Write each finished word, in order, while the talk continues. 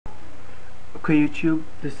Okay YouTube,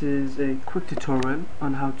 this is a quick tutorial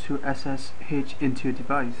on how to SSH into your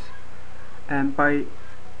device. And by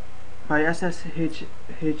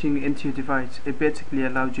SSHing into your device, it basically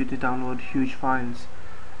allows you to download huge files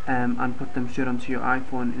and put them straight onto your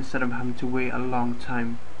iPhone instead of having to wait a long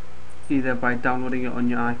time, either by downloading it on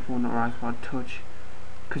your iPhone or iPod Touch.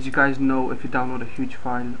 Because you guys know, if you download a huge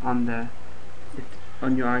file on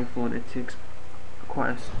on your iPhone, it takes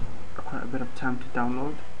quite a bit of time to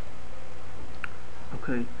download.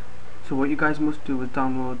 Okay, so what you guys must do is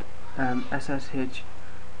download SSH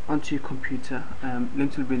onto your computer.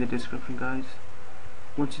 Links will be in the description, guys.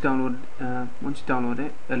 Once you download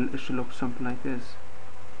it, it should look something like this.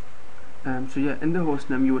 So yeah, in the host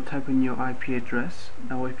name you would type in your IP address.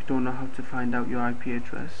 Now if you don't know how to find out your IP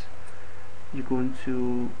address, you go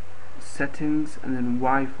into settings and then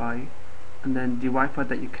Wi-Fi, and then the Wi-Fi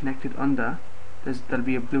that you connected under, there'll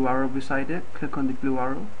be a blue arrow beside it. Click on the blue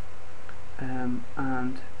arrow, and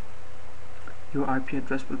your IP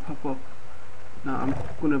address will pop up. Now I'm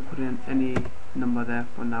going to put in any number there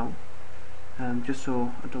for now, just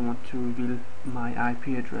so I don't want to reveal my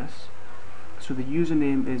IP address. So the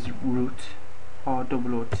username is root,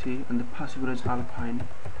 R-O-O-T, and the password is Alpine,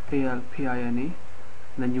 A-L-P-I-N-E, and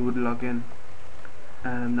then you would log in.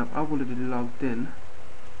 Now I've already logged in,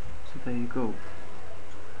 so there you go.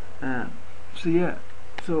 So yeah,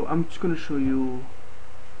 so I'm just going to show you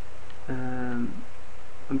how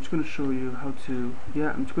to,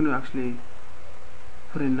 I'm just going to actually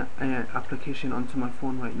put in an application onto my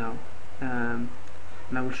phone right now, and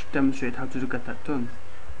I will demonstrate how to get that done.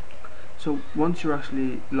 So once you're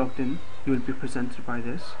actually logged in, you will be presented by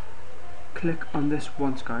this. Click on this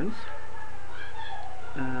once, guys,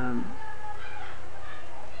 and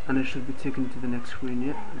it should be taken to the next screen.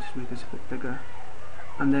 I'll just make this a bit bigger,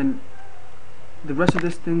 and then the rest of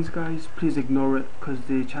these things, guys, please ignore it, because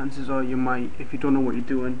the chances are you might, if you don't know what you're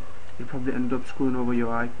doing, you'll probably end up screwing over your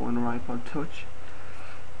iPhone or iPod Touch.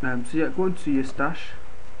 So yeah, go into your stash,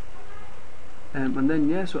 and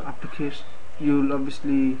then so application, you'll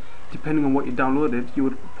obviously, depending on what you downloaded, you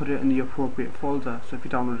would put it in the appropriate folder. So if you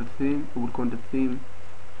downloaded a theme, it would go into theme.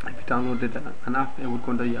 If you downloaded an app, it would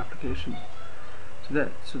go into your application. So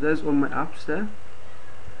there's all my apps there.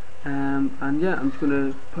 And yeah, I'm just going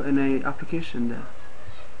to put in a application there.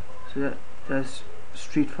 So yeah, there's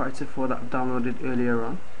Street Fighter 4 that I've downloaded earlier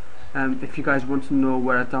on. If you guys want to know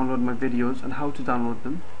where I download my videos and how to download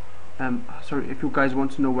them, if you guys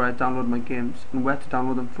want to know where I download my games and where to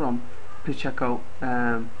download them from, please check out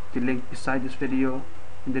the link beside this video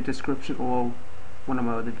in the description, or one of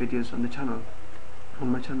my other videos on my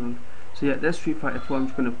channel. So yeah, there's Street Fighter 4. I'm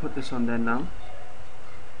just going to put this on there now,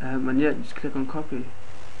 and yeah, just click on copy.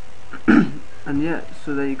 And yeah,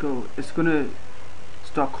 so there you go. It's gonna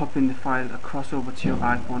start copying the file across over to your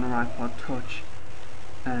iPhone or iPod Touch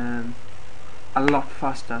a lot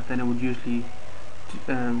faster than it would usually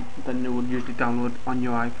download on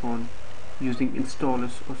your iPhone using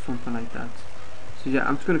installers or something like that. So yeah,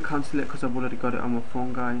 I'm just gonna cancel it because I've already got it on my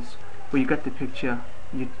phone, guys. But you get the picture.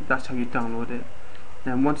 That's how you download it.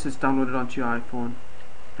 And once it's downloaded onto your iPhone,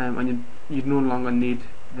 and you no longer need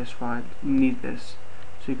this file,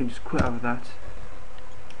 so you can just quit out of that,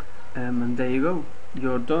 and there you go,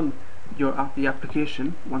 you're done. The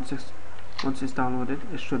application, once it's downloaded,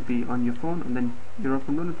 it should be on your phone, and then you're up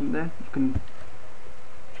and running from there. You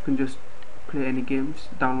can just play any games,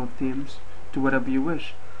 download themes, do whatever you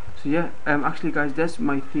wish. So yeah, actually guys, there's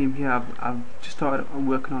my theme here. I've just started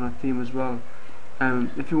working on a theme as well.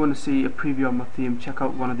 If you want to see a preview of my theme, check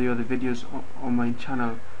out one of the other videos on my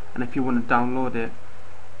channel, and if you want to download it,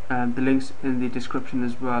 the links in the description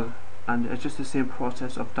as well. And it's just the same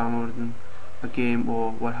process of downloading a game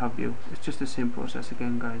or what have you. It's just the same process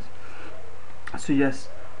again, guys. So yes,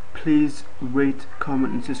 please rate,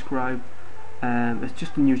 comment and subscribe. It's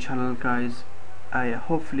just a new channel, guys.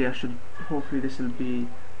 Hopefully this will be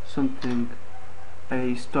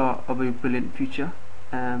a start of a brilliant future.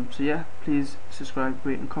 So yeah, please subscribe,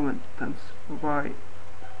 rate and comment. Thanks. Bye bye.